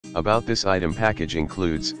About this item: package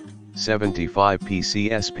includes 75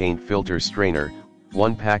 PCS paint filter strainer,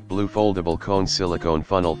 1 pack blue foldable cone silicone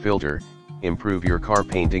funnel filter. Improve your car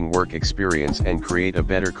painting work experience and create a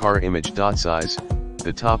better car image. Size: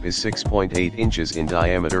 the top is 6.8 inches in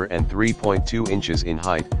diameter and 3.2 inches in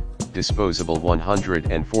height. Disposable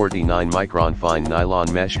 149 micron fine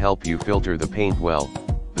nylon mesh help you filter the paint well.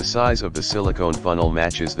 The size of the silicone funnel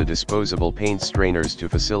matches the disposable paint strainers to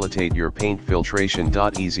facilitate your paint filtration.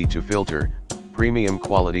 Easy to filter, premium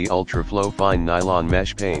quality ultra flow fine nylon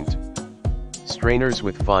mesh paint strainers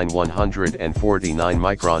with fine 149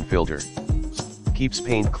 micron filter. Keeps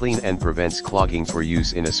paint clean and prevents clogging for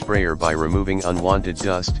use in a sprayer by removing unwanted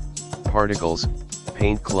dust, particles,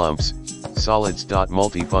 paint clumps, solids.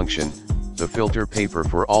 Multifunction, the filter paper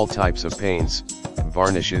for all types of paints,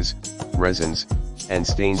 varnishes, resins, and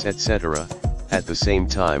stains, etc. At the same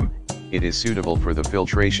time, it is suitable for the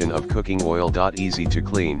filtration of cooking oil. Easy to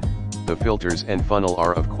clean, the filters and funnel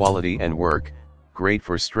are of quality and work great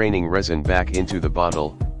for straining resin back into the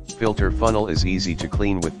bottle. Filter funnel is easy to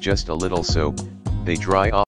clean with just a little soap. They dry off